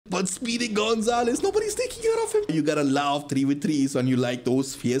But Speedy Gonzalez, nobody's taking care of him. You gotta love 3v3s when you like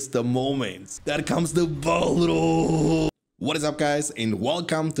those fiesta moments. There comes the ball roll. What is up, guys, and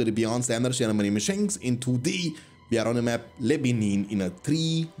welcome to the BeyondStandards channel. My name is Shanks, and today we are on the map Lebanon in a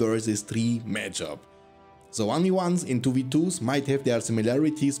 3 versus 3 matchup. So 1v1s and 2v2s might have their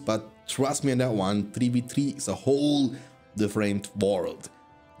similarities, but trust me on that one, 3v3 is a whole different world.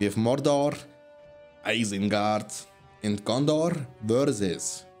 We have Mordor, Isengard, and Gondor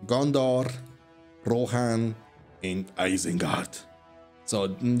versus Gondor, Rohan, and Isengard.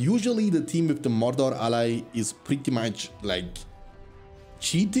 So usually the team with the Mordor ally is pretty much like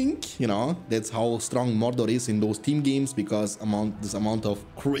cheating, you know. That's how strong Mordor is in those team games, because this amount of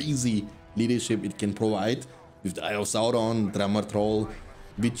crazy leadership it can provide with the Eye of Sauron, Drummer Troll,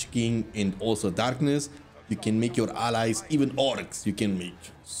 Witch King, and also Darkness. You can make your allies, even orcs, you can make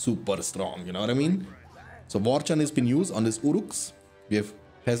super strong, you know what I mean? So Warchan has been used on this Uruks. We have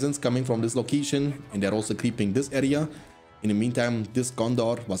peasants coming from this location, and they're also creeping this area. In the meantime, this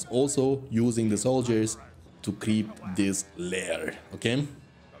Gondor was also using the soldiers to creep this lair, okay?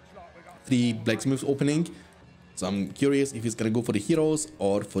 3 blacksmiths opening. So I'm curious if he's gonna go for the heroes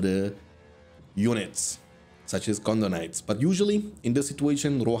or for the units, such as Gondor Knights. But usually, in this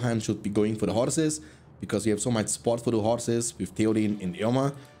situation, Rohan should be going for the horses, because you have so much support for the horses with Theoden and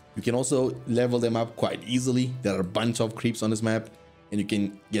Eomer. You can also level them up quite easily. There are a bunch of creeps on this map, and you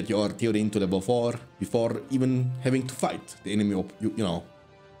can get your Theoden to level 4 before even having to fight the enemy,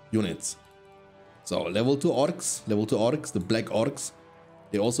 units. So level 2 orcs, the black orcs,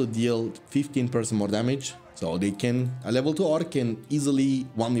 they also deal 15% more damage. So they can, a level 2 orc can easily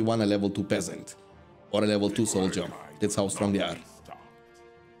 1v1 a level 2 peasant or a level 2 soldier. That's how strong they are.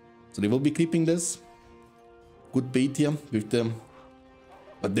 So they will be creeping this. Good bait here with them.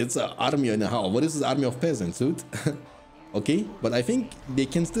 But that's an army and a how. What is this army of peasants, dude? Okay, but I think they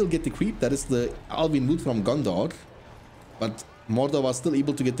can still get the creep. That is the Alvin Wood from Gondor. But Mordor was still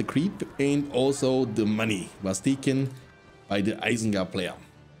able to get the creep, and also the money was taken by the Isengard player,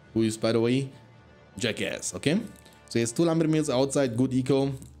 who is, by the way, Jackass, okay? So he has 2 lumber mills outside, good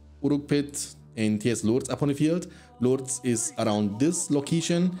eco, Uruk pit, and he has Lords up on the field. Lords is around this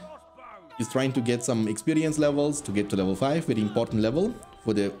location. He's trying to get some experience levels to get to level 5, very important level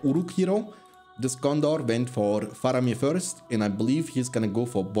for the Uruk hero. This Gondor went for Faramir first, and I believe he's gonna go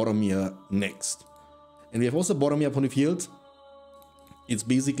for Boromir next. And we have also Boromir upon the field. It's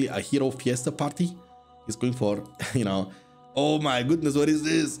basically a hero fiesta party. He's going for, you know, oh my goodness, what is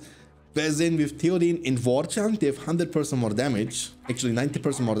this? Peasant with Theoden and Warchan, they have 100% more damage, actually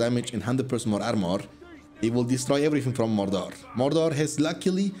 90% more damage and 100% more armor. They will destroy everything from Mordor. Mordor has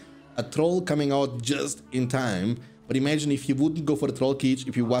luckily a troll coming out just in time. But imagine if he wouldn't go for a troll cage,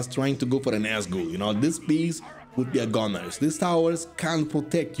 if he was trying to go for an Nazgul. You know, this base would be a goners. These towers can't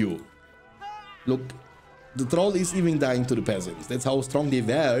protect you. Look, the troll is even dying to the peasants. That's how strong they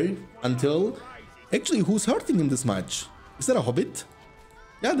were until... Actually, who's hurting him this much? Is that a hobbit?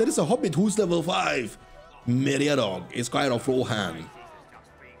 Yeah, there is a hobbit who's level 5. Meriadoc, Esquire of Rohan.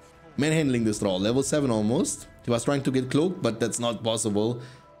 Manhandling this troll, level 7 almost. He was trying to get cloaked, but that's not possible.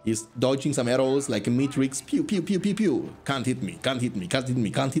 He's dodging some arrows like a Matrix. Pew, pew, pew, pew, pew. Can't hit me, can't hit me, can't hit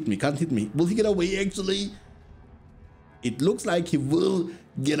me, can't hit me, can't hit me. Will he get away, actually? It looks like he will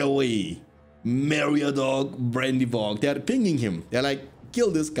get away. Meriadoc, Brandyvogue. They're pinging him. They're like,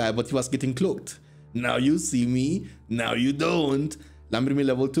 kill this guy, but he was getting cloaked. Now you see me, now you don't. Lambrimi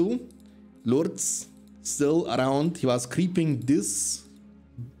level 2. Lords still around. He was creeping this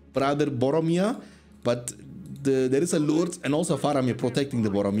brother Boromir, but there is a Lord and also Faramir protecting the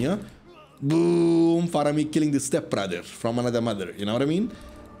Boromir. Boom! Faramir killing the stepbrother from another mother. You know what I mean?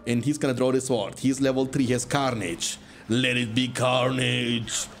 And he's gonna draw the sword. He's level 3. He has Carnage. Let it be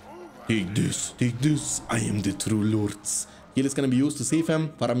Carnage. Take this. Take this. I am the true Lords. Heal is gonna be used to save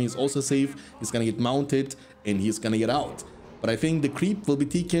him. Faramir is also safe. He's gonna get mounted and he's gonna get out. But I think the creep will be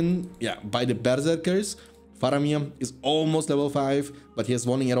taken, yeah, by the Berserkers. Faramir is almost level 5, but he has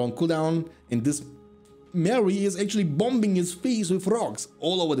 1 arrow on cooldown, and this Mary is actually bombing his face with rocks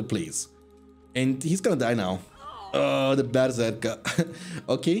all over the place. And he's gonna die now. Oh, the Berserker.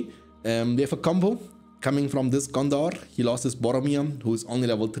 Okay, they have a combo coming from this Gondor. He lost his Boromir, who is only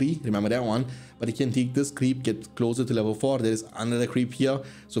level 3. Remember that one. But he can take this creep, get closer to level 4. There is another creep here.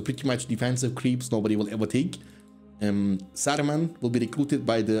 So pretty much defensive creeps nobody will ever take. Saruman will be recruited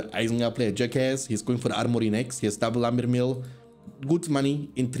by the Isengard player Jackass. He's going for the armory next. He has double lumber mill. Good money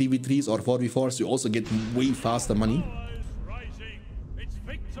in 3v3s or 4v4s. You also get way faster money.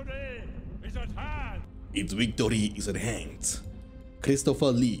 Its victory is at hand.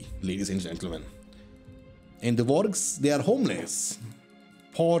 Christopher Lee, ladies and gentlemen. And the Wargs, they are homeless.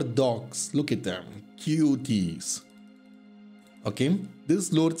 Poor dogs. Look at them. Cuties. Okay.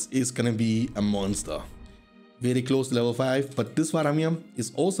 This Lord is gonna be a monster. Very close to level 5. But this Faramir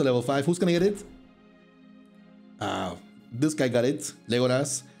is also level 5. Who's gonna get it? This guy got it.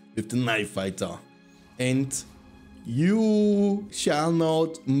 Legolas with the knife fighter. And you shall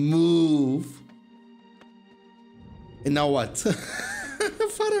not move. And now what?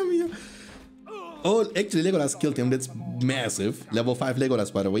 Faramir. Oh, actually Legolas killed him. That's massive. Level 5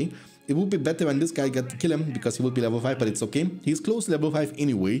 Legolas, by the way. It would be better when this guy got to kill him because he will be level 5, but it's okay. He's close to level 5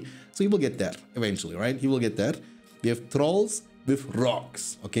 anyway, so he will get there eventually, right? He will get there. We have trolls with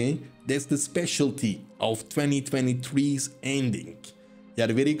rocks, okay? That's the specialty of 2023's ending. They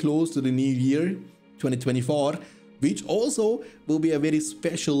are very close to the new year, 2024, which also will be a very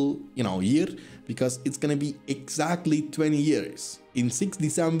special, year because it's gonna be exactly 20 years. In 6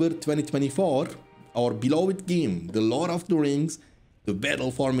 December 2024, our beloved game, The Lord of the Rings, The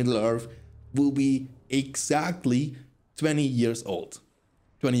Battle for Middle-earth, will be exactly 20 years old.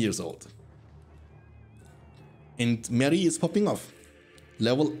 20 years old. And Mary is popping off.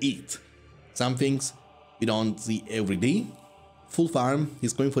 Level 8. Some things we don't see every day. Full farm.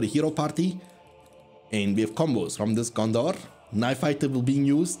 He's going for the hero party. And we have combos from this Gondor. Knife fighter will be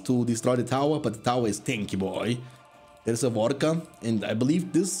used to destroy the tower, but the tower is tanky, boy. There's a Vorka, and I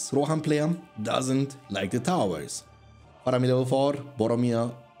believe this Rohan player doesn't like the towers. Faramir level 4,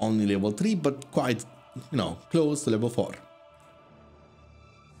 Boromir only level 3, but quite, close to level 4.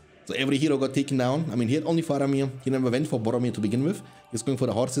 So every hero got taken down. I mean, he had only Faramir. He never went for Boromir to begin with. He's going for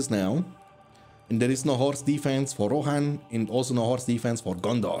the horses now. And there is no horse defense for Rohan, and also no horse defense for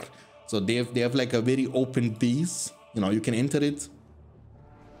Gondor. So they have like a very open base. You can enter it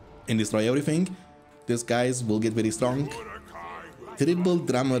and destroy everything. These guys will get very strong. Triple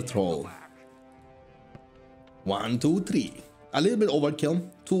drummer troll. 1, 2, 3. A little bit overkill.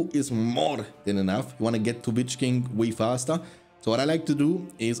 2 is more than enough. You want to get to Witch King way faster. So what I like to do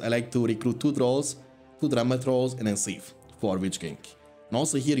is I like to recruit 2 trolls, 2 drummer trolls, and then save for Witch King. And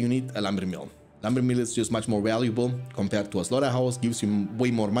also here you need a lumber mill. Lumber mill is just much more valuable compared to a slaughterhouse, gives you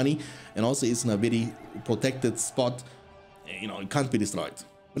way more money, and also is in a very protected spot. It can't be destroyed.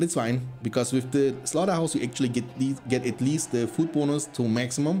 But it's fine, because with the slaughterhouse you actually get at least the food bonus to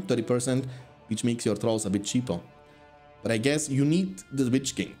maximum 30%, which makes your trolls a bit cheaper. But I guess you need the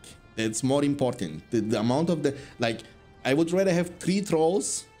Witch King. That's more important. The amount of the, I would rather have 3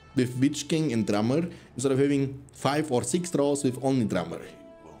 trolls with Witch King and Drummer instead of having 5 or 6 trolls with only Drummer.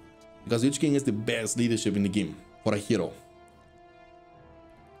 Because Witch King is the best leadership in the game for a hero.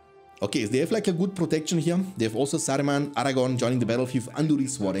 Okay, so they have like a good protection here. They have also Saruman, Aragorn joining the battlefield with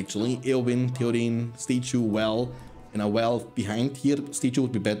Andúri's sword actually. Eowyn, Theoden, statue, well, and a well behind. Here, statue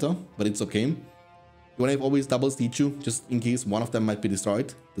would be better, but it's okay. You want to have always double statue, just in case one of them might be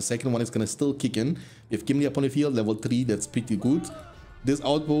destroyed. The second one is going to still kick in. We have Gimli upon the field, level 3, that's pretty good. This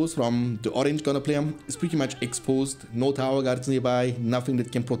outpost from the orange gunner player is pretty much exposed. No tower guards nearby, nothing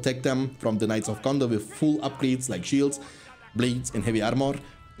that can protect them from the Knights of Gondor with full upgrades like shields, blades, and heavy armor.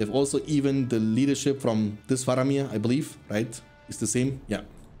 They have also even the leadership from this Faramir, I believe, right? It's the same, yeah.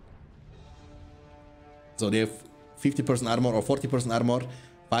 So they have 50% armor or 40% armor.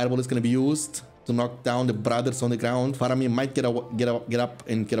 Fireball is going to be used to knock down the brothers on the ground. Faramir might get up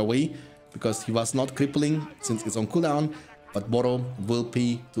and get away because he was not crippling since it's on cooldown. But Boro will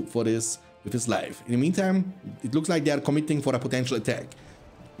pay for this with his life. In the meantime, it looks like they are committing for a potential attack.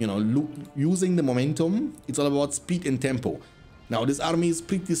 Using the momentum, it's all about speed and tempo. Now, this army is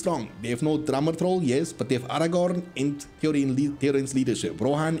pretty strong. They have no drummer troll, yes, but they have Aragorn and Theoden's leadership.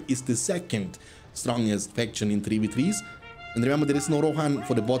 Rohan is the second strongest faction in 3v3s. And remember, there is no Rohan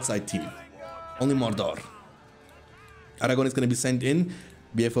for the bot side team. Only Mordor. Aragorn is going to be sent in.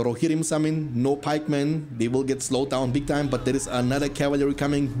 We have a Rohirrim summon, no pikemen. They will get slowed down big time, but there is another cavalry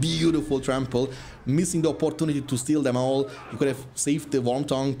coming. Beautiful trample. Missing the opportunity to steal them all. He could have saved the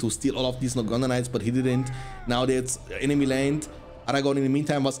Wormtongue to steal all of these Gondor Knights, but he didn't. Now that's enemy land. Aragorn in the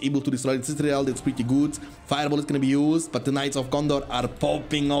meantime was able to destroy the citadel. That's pretty good. Fireball is going to be used, but the Knights of Gondor are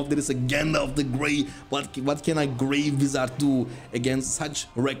popping off. There is a Gandalf the Grey. What can a Grey Wizard do against such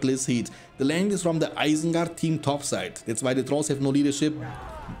reckless hate? The land is from the Isengard team topside. That's why the Trolls have no leadership.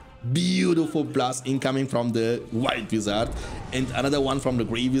 Beautiful blast incoming from the White Wizard. And another one from the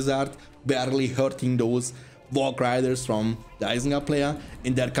Grey Wizard. Barely hurting those Walk Riders from the Isengard player.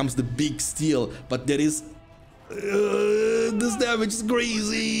 And there comes the big steal. But there is... this damage is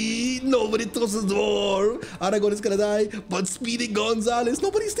crazy. Nobody trusts the war. Aragorn is gonna die, but Speedy Gonzalez,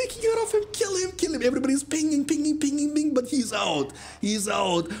 nobody's taking care of him. Kill him, kill him. Everybody's pinging, but he's out. He's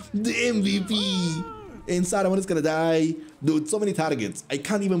out. The MVP. And Saruman is gonna die. Dude, so many targets. I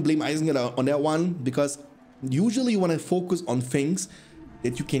can't even blame Isengard on that one, because usually you want to focus on things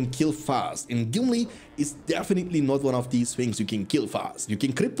that you can kill fast. And Gimli is definitely not one of these things you can kill fast. You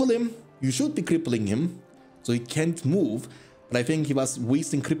can cripple him. You should be crippling him so he can't move. But I think he was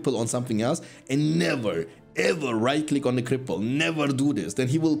wasting cripple on something else. And never, ever right click on the cripple. Never do this. Then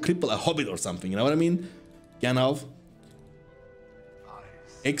he will cripple a hobbit or something. You know what I mean? Gandalf.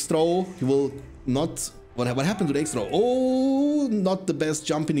 Extra, he will not... What happened to the extra? Oh, not the best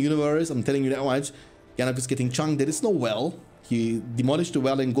jump in the universe. I'm telling you that much. Gandalf is getting chunked. There is no well. He demolished the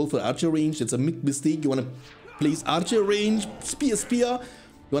well and go for archer range. It's a mistake. You want to place archer range, spear.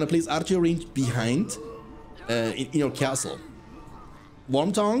 You want to place archer range behind in your castle.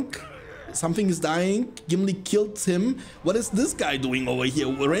 Wormtongue, something is dying. Gimli killed him. What is this guy doing over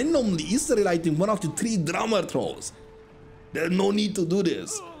here? Randomly Israeliting one of the 3 drummer trolls. There's no need to do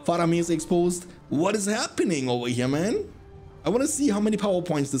this. Faramir is exposed. What is happening over here, man? I want to see how many power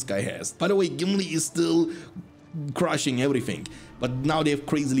points this guy has. By the way, Gimli is still crushing everything. But now they have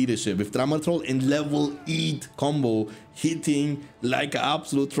crazy leadership with drummer troll and level 8 combo, hitting like an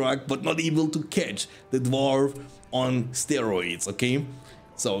absolute truck, but not able to catch the dwarf on steroids, okay?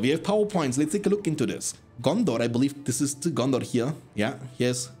 So we have power points. Let's take a look into this. Gondor, I believe this is the Gondor here. Yeah,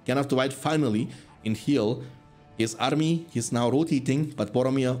 yes. Gandalf the White finally in heal. His army, he's now rotating, but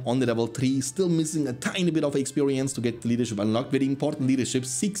Boromir on the level 3, still missing a tiny bit of experience to get the leadership unlocked. Very important leadership,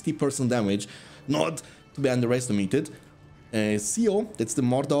 60% damage, not to be underestimated. Seo, that's the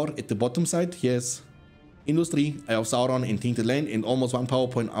Mordor at the bottom side. He has Industry, Eye of Sauron, and Tainted Land, and almost 1 power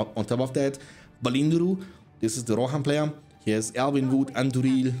point on top of that. Balinduru, this is the Rohan player. He has Elwyn Wood,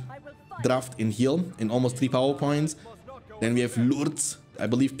 Anduril, Draft, and Heal, and almost 3 power points. Then we have Lurtz, I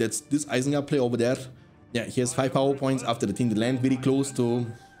believe that's this Isengard player over there. Yeah, he has 5 power points after the Tainted Land, very close to...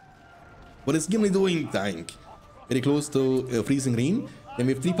 What is Gimli doing, Tank? Very close to Freezing Rain. Then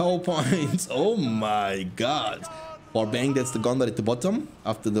we have 3 power points. Oh my god. For Bang, that's the Gondor at the bottom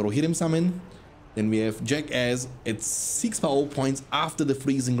after the Rohirrim summon. Then we have Jackass at 6 power points after the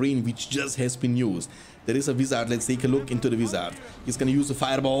Freezing Rain, which just has been used. There is a wizard. Let's take a look into the wizard. He's gonna use a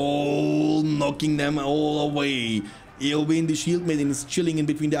fireball, knocking them all away. Eowyn, the shield maiden, is chilling in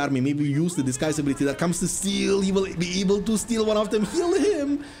between the army. Maybe use the disguise ability that comes to steal. He will be able to steal one of them. Heal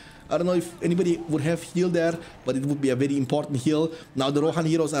him. I don't know if anybody would have heal there, but it would be a very important heal. Now the Rohan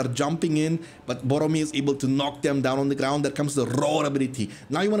heroes are jumping in, but Boromir is able to knock them down on the ground. There comes the roar ability.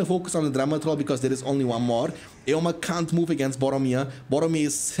 Now you want to focus on the drummer troll because there is only one more. Eomer can't move against Boromir. Boromir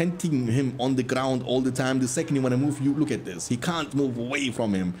is sending him on the ground all the time. The second you want to move, you look at this. He can't move away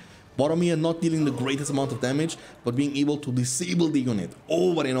from him. Boromir not dealing the greatest amount of damage, but being able to disable the unit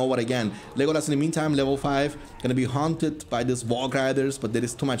over and over again. Legolas in the meantime, level 5, gonna be haunted by these Warg Riders, but there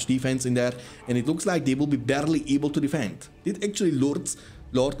is too much defense in there, and it looks like they will be barely able to defend. Did actually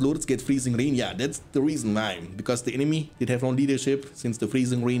Lord Lurtz get Freezing Rain? Yeah, that's the reason why. Because the enemy did have no leadership, since the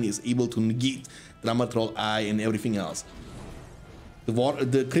Freezing Rain is able to negate Drummer Troll Eye and everything else. The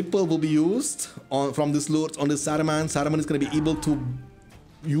cripple will be used from this Lurtz on the Saruman. Saruman is gonna be able to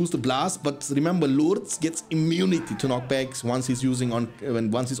use the blast, but remember Lurtz gets immunity to knockbacks once he's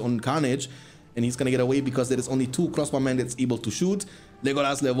on Carnage, and he's gonna get away because there is only 2 crossbowmen that's able to shoot.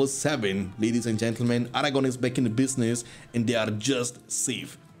 Legolas level 7, ladies and gentlemen. Aragorn is back in the business, and they are just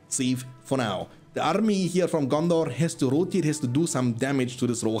safe for now. The army here from Gondor has to rotate, has to do some damage to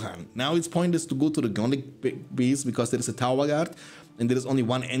this Rohan. Now it's pointless to go to the Gondor base because there is a tower guard and there is only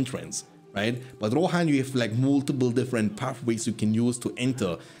 1 entrance. Right? But Rohan, you have like multiple different pathways you can use to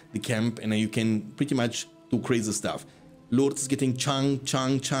enter the camp, and you can pretty much do crazy stuff. Lurtz is getting chunked.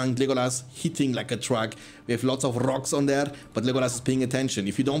 Legolas hitting like a truck. We have lots of rocks on there, but Legolas is paying attention.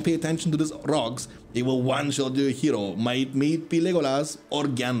 If you don't pay attention to these rocks, they will one-shot your hero. Might be Legolas or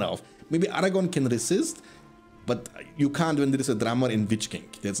Gandalf. Maybe Aragorn can resist, but you can't when there is a drummer in Witch King.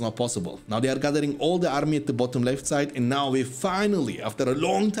 That's not possible. Now they are gathering all the army at the bottom left side, and now we finally, after a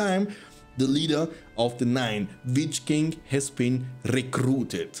long time, the leader of the 9, Witch King, has been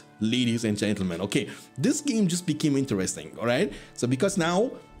recruited, ladies and gentlemen. Okay, this game just became interesting, all right? So because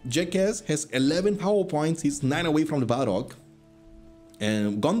now Jackass has 11 power points, he's 9 away from the Balrog,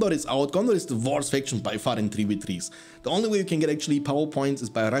 and Gondor is out. Gondor is the worst faction by far in 3v3s. The only way you can get actually power points is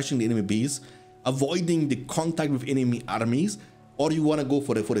by rushing the enemy base, avoiding the contact with enemy armies, or you want to go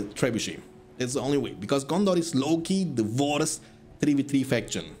for the trebuchet. That's the only way, because Gondor is low-key the worst 3v3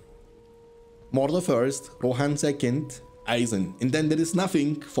 faction. Mordor first, Rohan second, Eisen, and then there is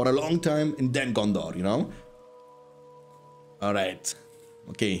nothing for a long time, and then Gondor, you know? Alright,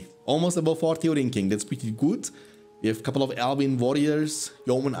 okay, almost above 40 ranking, that's pretty good. We have a couple of Alvin warriors,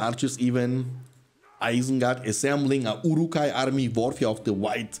 yeoman archers even. Isengard assembling a Urukai army warfare of the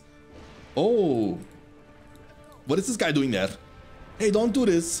white. Oh, what is this guy doing there? Hey, don't do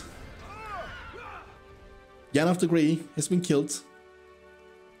this. Gandalf the Grey has been killed.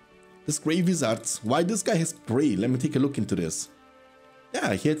 This Grey Wizard. Why this guy has Grey? Let me take a look into this.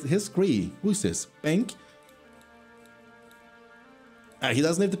 Yeah, he has Grey. Who is this? Bank? He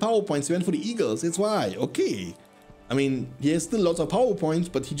doesn't have the power points. He went for the Eagles. That's why. Okay. I mean, he has still lots of power points,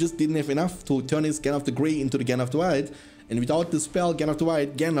 but he just didn't have enough to turn his Gandalf the Grey into the Gandalf the White. And without the spell Gandalf the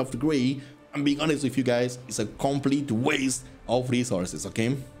White, Gandalf the Grey, I'm being honest with you guys, it's a complete waste of resources,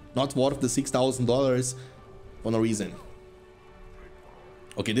 okay? Not worth the $6,000 for no reason.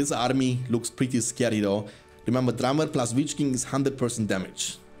 Okay, this army looks pretty scary though. Remember, Drummer plus Witch King is 100%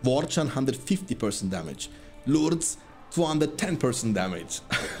 damage. Warchan 150% damage. Lords 210% damage.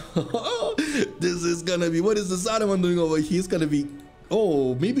 This is gonna be, what is the Saruman doing over here? He's gonna be,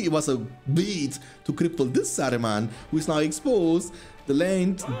 oh, maybe it was a bait to cripple this Saruman, who is now exposed. The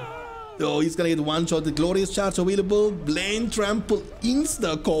land, oh, he's gonna get one shot. The glorious charge available. Land trample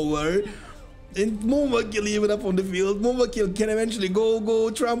insta cover. And Moonwakil even up on the field. Moonwakil can eventually go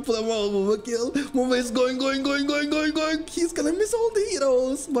trample them all. Moonwakil is going. He's gonna miss all the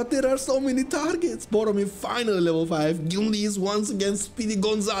heroes, but there are so many targets. Boromir finally level 5. Gimli is once again Speedy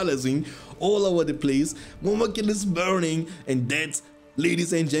Gonzalezing all over the place. Moonwakil is burning, and that's,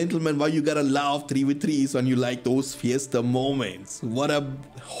 ladies and gentlemen, why you gotta love 3v3s when you like those fiesta moments. What a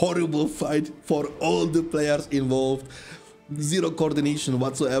horrible fight for all the players involved. Zero coordination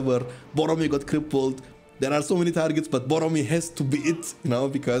whatsoever. Boromir got crippled. There are so many targets, but Boromir has to be it, you know,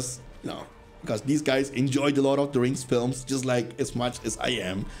 because these guys enjoy the Lord of the Rings films just like as much as I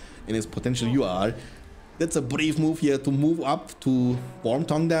am, and as potential you are. That's a brave move here to move up to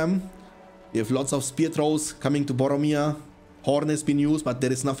Wormtongue Dam. We have lots of spear throws coming to Boromir. Horn has been used, but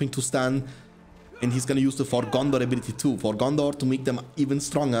there is nothing to stun. And he's gonna use the For Gondor ability too. For Gondor to make them even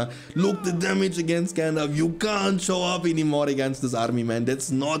stronger. Look, the damage against Gandalf. You can't show up anymore against this army, man.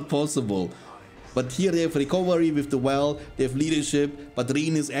 That's not possible. But here they have recovery with the well. They have leadership. But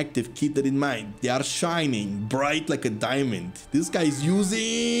Reen is active. Keep that in mind. They are shining bright like a diamond. This guy is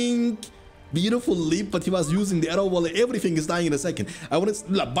using beautiful leap, but he was using the arrow wall. Everything is dying in a second. I want to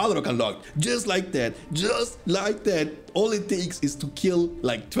Balrog unlocked. Just like that. Just like that. All it takes is to kill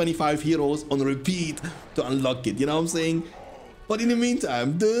like 25 heroes on repeat to unlock it. You know what I'm saying? But in the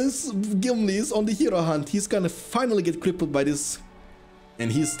meantime, this Gimli is on the hero hunt. He's gonna finally get crippled by this.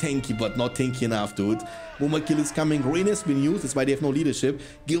 And he's tanky, but not tanky enough, dude. Mumakil is coming. Rain has been used. That's why they have no leadership.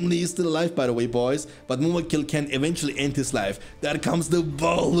 Gimli is still alive, by the way, boys. But Mumakil can eventually end his life. There comes the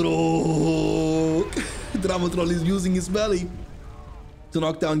Balrog. Dramatroll is using his belly to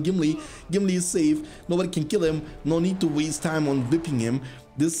knock down Gimli. Gimli is safe. Nobody can kill him. No need to waste time on whipping him.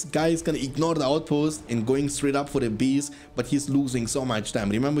 This guy is gonna ignore the outpost and going straight up for the base, but he's losing so much time.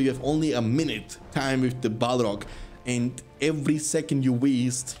 Remember, you have only a minute time with the Balrog. And every second you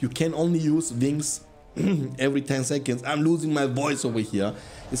waste, you can only use wings every 10 seconds. I'm losing my voice over here.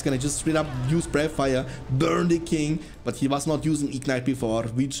 It's gonna just straight up use Breath Fire, burn the king, but he was not using Ignite before,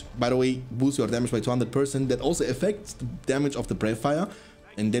 which, by the way, boosts your damage by 200%. That also affects the damage of the Breath Fire,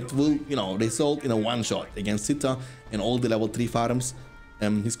 and that will, you know, result in a one-shot against Sita and all the level 3 farms.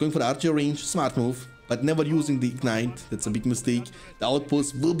 He's going for the archer range, smart move, but never using the Ignite. That's a big mistake. The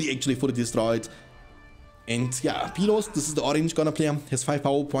outpost will be actually fully destroyed. And yeah, Pilos, this is the orange gonna player, has 5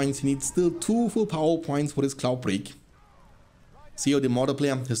 power points. He needs still 2 full power points for his Cloud Break. Seo, the Mordor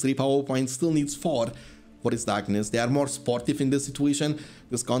player, has 3 power points, still needs 4 for his Darkness. They are more sportive in this situation.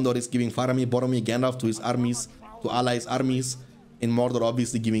 This Gondor is giving Faramir, Boromir, Gandalf to his armies, to allies' armies, and Mordor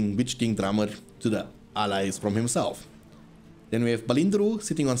obviously giving Witch King Drummer to the allies from himself. Then we have Balindru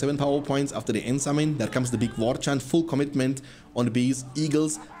sitting on 7 power points after the end summon. There comes the big war chant, full commitment on the base.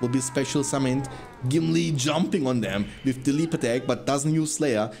 Eagles will be special summoned. Gimli jumping on them with the leap attack, but doesn't use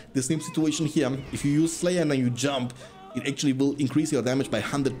Slayer. The same situation here. If you use Slayer and then you jump, it actually will increase your damage by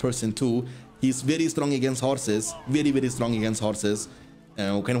 100% too. He's very strong against horses. Very, very strong against horses.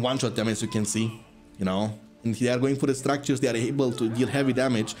 Can one-shot them, as you can see. You know. And they are going for the structures. They are able to deal heavy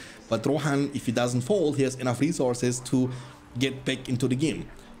damage. But Rohan, if he doesn't fall, he has enough resources to get back into the game,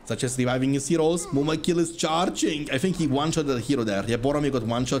 such as reviving his heroes. Mumakil is charging. I think he one-shotted a hero there. Yeah, Boromir got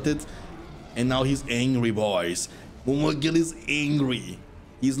one-shotted, and now he's angry, boys. Mumakil is angry.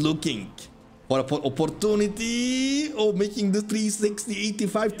 He's looking for an opportunity. Oh, making the 360, 80,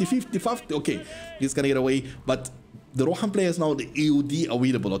 50, 50, 50. Okay, he's gonna get away, but the Rohan player is now the AOD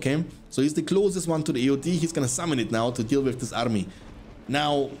available, okay? So he's the closest one to the AOD. He's gonna summon it now to deal with this army.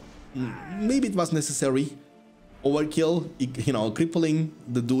 Now, maybe it was necessary. Overkill, you know, crippling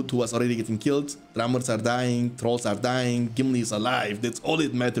the dude who was already getting killed. Drummers are dying, trolls are dying, Gimli is alive. That's all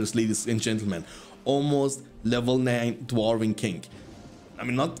it matters, ladies and gentlemen. Almost level 9 Dwarven King. I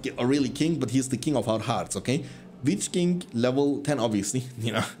mean, not a really king, but he's the king of our hearts, okay? Witch King, level 10, obviously.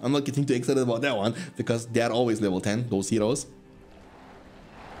 You know, I'm not getting too excited about that one because they are always level 10, those heroes.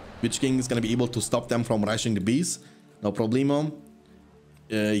 Witch King is going to be able to stop them from rushing the bees. No problemo.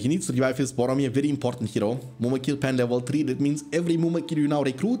 He needs to revive his Boromir, very important hero. Mumakil Pen level 3, that means every Mumakil you now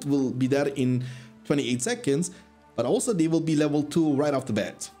recruit will be there in 28 seconds, but also they will be level 2 right off the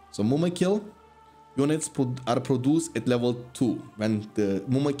bat. So Mumakil units are produced at level 2 when the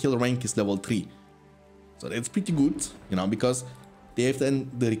Mumakil rank is level 3. So that's pretty good, you know, because they have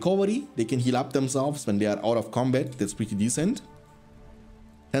then the recovery, they can heal up themselves when they are out of combat. That's pretty decent.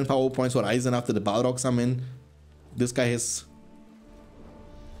 10 power points for Aizen after the Balrog summon. This guy has...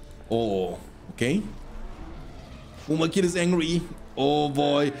 Oh, okay. Mumakil is angry. Oh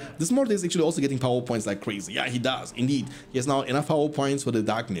boy. This Mortar is actually also getting power points like crazy. Yeah, he does. Indeed. He has now enough power points for the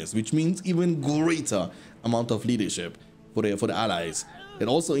darkness, which means even greater amount of leadership for the allies. It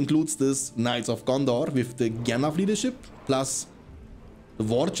also includes this Knights of Gondor with the Gandalf leadership plus the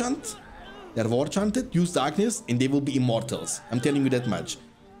War Chant. They're War Chanted, use darkness, and they will be immortals. I'm telling you that much.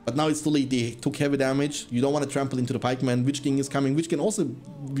 But now it's too late, they took heavy damage. You don't want to trample into the pikeman. Witch King is coming, which can also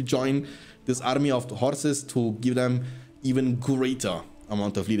join this army of horses to give them even greater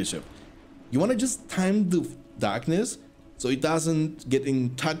amount of leadership. You want to just time the darkness so it doesn't get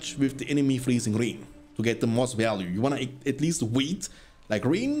in touch with the enemy freezing rain to get the most value. You want to at least wait. Like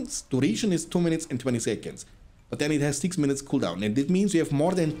rain's duration is 2 minutes and 20 seconds, but then it has 6 minutes cooldown, and that means you have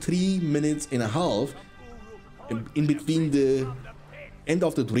more than 3 minutes and a half in between the end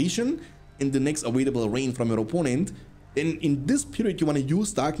of the duration and the next available rain from your opponent. Then in this period you want to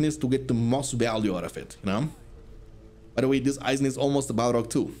use darkness to get the most value out of it, you know. By the way, this Aizen is almost a Balrog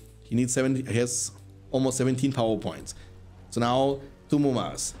too. He has almost 17 power points. So now 2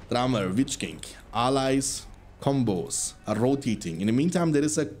 Mumas, Drummer, Witch King, allies, combos are rotating. In the meantime, there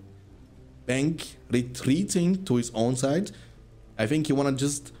is a bank retreating to his own side. I think you want to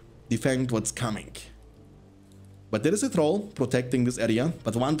just defend what's coming. But there is a troll protecting this area,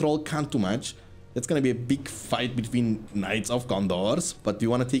 but one troll can't do much. That's going to be a big fight between Knights of Gondor, but we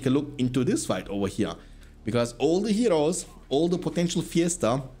want to take a look into this fight over here. Because all the heroes, all the potential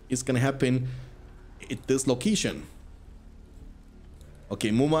fiesta is going to happen at this location. Okay,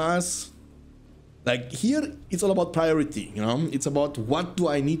 Mumas. Like here, it's all about priority, you know? It's about what do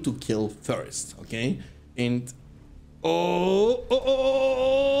I need to kill first, okay? And oh,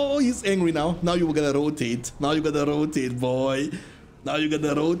 he's angry now. Now you gotta rotate. Now you gotta rotate, boy. Now you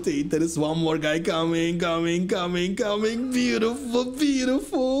gotta rotate. There is one more guy coming. Beautiful,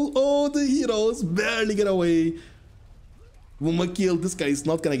 beautiful. Oh, the heroes barely get away. Mumakil, this guy is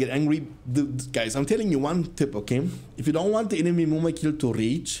not gonna get angry. Guys, I'm telling you one tip, okay? If you don't want the enemy Mumakil to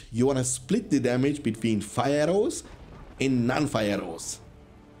reach, you wanna split the damage between fire arrows and non-fire arrows.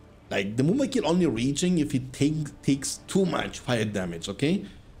 Like the Mumakil only reaching if he takes too much fire damage, okay?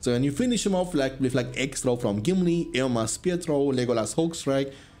 So when you finish him off with X throw from Gimli, Eomer spear throw, Legolas hook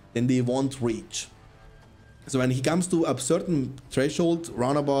strike, then they won't reach. So when he comes to a certain threshold,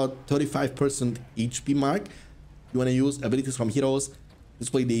 around about 35% HP mark, you want to use abilities from heroes.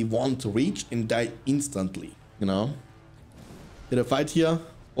 This way they won't reach and die instantly, you know? Did a fight here?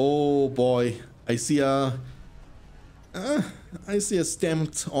 Oh boy, I see a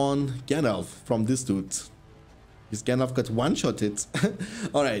stamped on Gandalf from this dude. His Gandalf got one-shotted.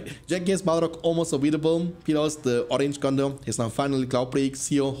 Alright, Jackass Balrog almost unbeatable. Pilos, the orange Gondor, is now finally Cloudbreak.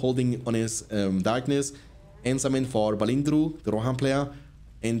 Sio holding on his darkness. And summon for Balindru, the Rohan player.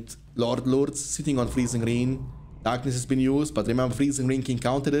 And Lords sitting on Freezing Rain. Darkness has been used, but remember Freezing Rain can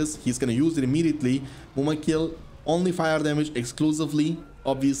counter this. He's gonna use it immediately. Mumakil, only fire damage exclusively.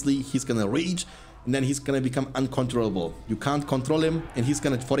 Obviously, he's gonna rage. And then he's gonna become uncontrollable. You can't control him, and he's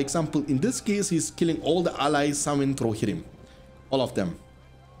gonna, for example, in this case, he's killing all the allies summoned through him. All of them.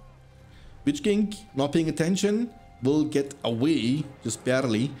 Witch King, not paying attention, will get away, just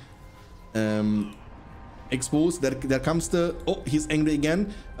barely. Exposed, there comes the, oh, he's angry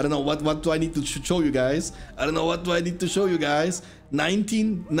again. I don't know, what do I need to show you guys? I don't know, what do I need to show you guys?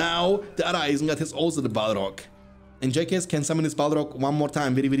 19, now, the other Isengard has also the Balrog. And Jackass can summon his Balrog one more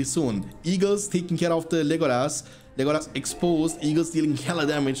time very soon. Eagles taking care of the Legolas. Legolas exposed. Eagles dealing hella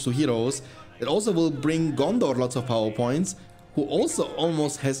damage to heroes. It also will bring Gondor lots of power points, who also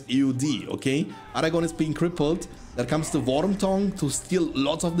almost has AOD, okay? Aragorn is being crippled. There comes the Wormtongue to steal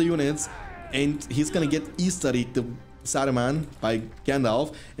lots of the units. And he's gonna get Easter Egg, the Saruman by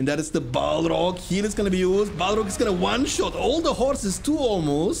Gandalf, and that is the Balrog. Heal is gonna be used. Balrog is gonna one-shot all the horses too,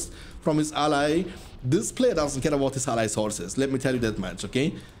 almost, from his ally. This player doesn't care about his allies' horses, let me tell you that much,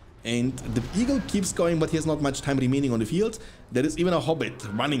 okay? And the eagle keeps going, but he has not much time remaining on the field. There is even a hobbit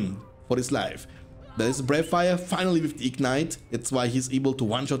running for his life. There is Breathfire finally with the Ignite. That's why he's able to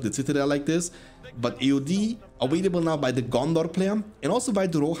one-shot the Citadel like this. But AOD available now by the Gondor player and also by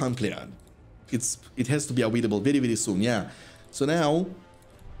the Rohan player. It has to be available very, very soon, yeah. So now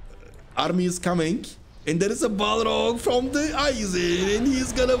army is coming, and there is a Balrog from the Aizen, and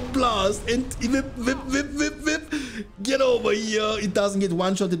he's gonna blast and whip, whip, whip, whip, whip. Get over here. It doesn't get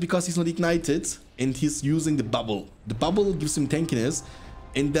one-shotted because he's not ignited, and he's using the bubble. The bubble gives him tankiness.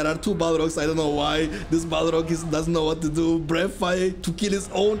 And there are two Balrogs. I don't know why this Balrog doesn't know what to do. Breathfire to kill his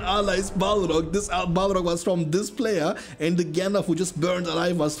own allies Balrog. This Balrog was from this player, and the Gandalf who just burned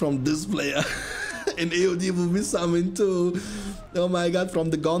alive was from this player. And AOD will be summoned too. Oh my god, from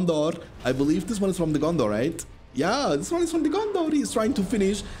the Gondor. I believe this one is from the Gondor, right? Yeah, this one is from the Gondor. He's trying to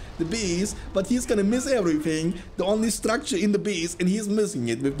finish the base, but he's gonna miss everything. The only structure in the base, and he's missing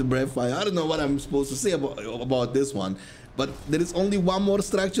it with the Breathfire. I don't know what I'm supposed to say about this one. But there is only one more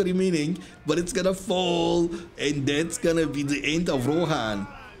structure remaining, but it's gonna fall, and that's gonna be the end of Rohan.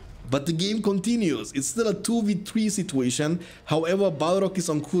 But the game continues. It's still a 2v3 situation. However, Balrog is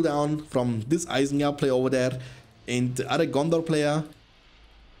on cooldown from this Isengard player over there, and the other Gondor player,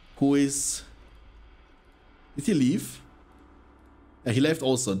 who is... Did he leave? He left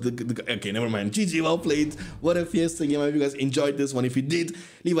also. Okay, never mind. GG, well played. What a fiesta game. I hope you guys enjoyed this one. If you did,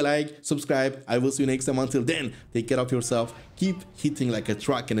 leave a like, subscribe. I will see you next time. Until then, take care of yourself. Keep hitting like a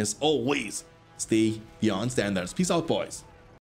truck, and as always, stay beyond standards. Peace out, boys.